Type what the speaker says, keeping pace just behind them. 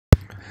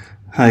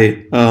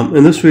Hi,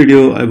 in this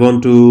video I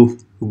want to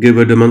give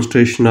a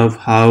demonstration of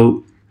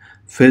how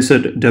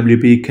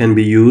FacetWP can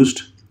be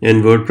used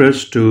in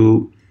WordPress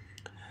to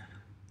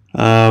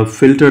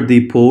filter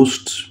the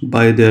posts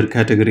by their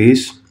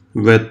categories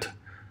with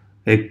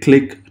a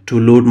click to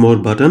load more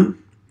button.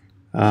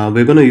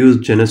 We're going to use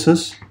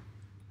Genesis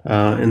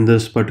in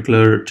this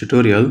particular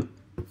tutorial.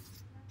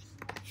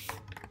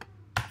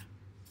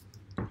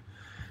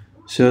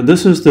 So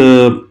this is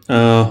the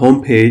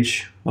home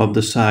page of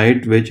the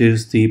site, which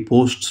is the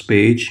posts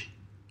page,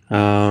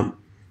 and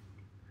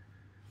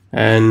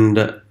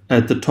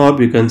at the top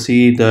you can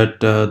see that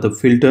the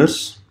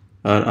filters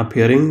are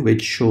appearing,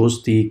 which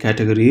shows the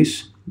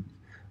categories: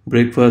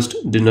 breakfast,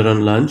 dinner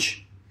and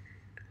lunch,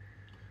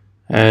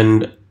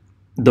 and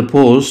the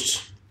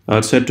posts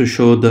are set to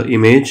show the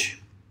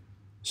image.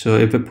 So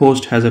if a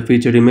post has a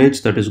featured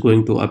image, that is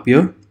going to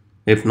appear.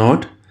 If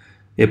not,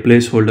 a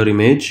placeholder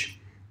image,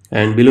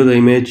 and below the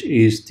image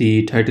is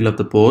the title of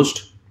the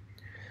post,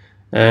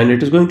 and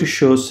it is going to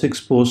show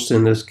 6 posts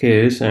in this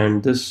case,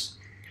 and this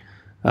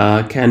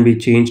can be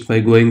changed by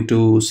going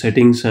to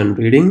settings and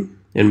reading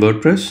in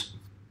WordPress.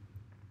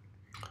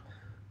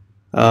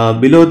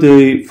 Below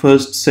the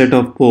first set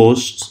of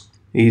posts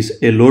is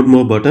a load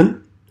more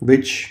button,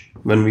 which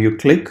when you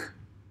click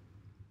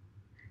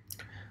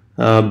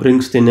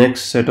brings the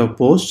next set of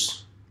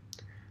posts,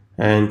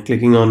 and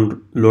clicking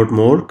on load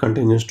more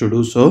continues to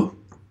do so.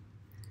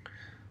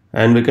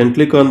 And we can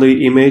click on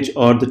the image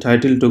or the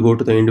title to go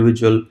to the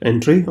individual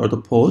entry or the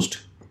post.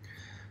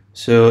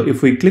 So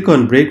if we click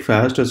on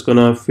breakfast, it's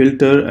gonna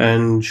filter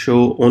and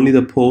show only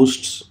the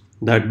posts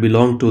that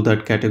belong to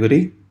that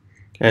category.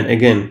 And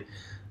again,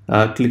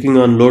 clicking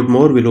on load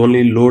more will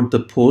only load the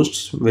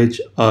posts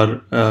which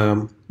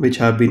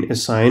have been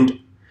assigned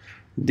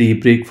the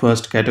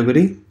breakfast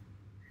category.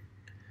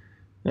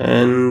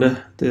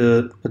 And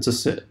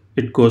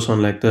it goes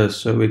on like this.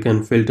 So we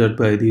can filter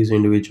by these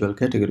individual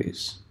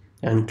categories.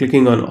 And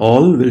clicking on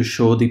all will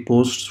show the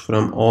posts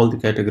from all the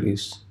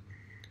categories.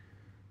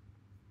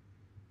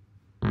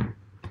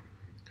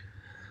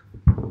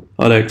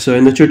 Alright, so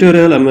in the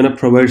tutorial I'm going to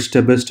provide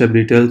step-by-step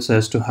details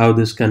as to how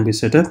this can be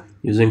set up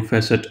using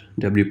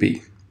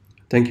FacetWP.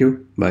 Thank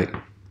you. Bye.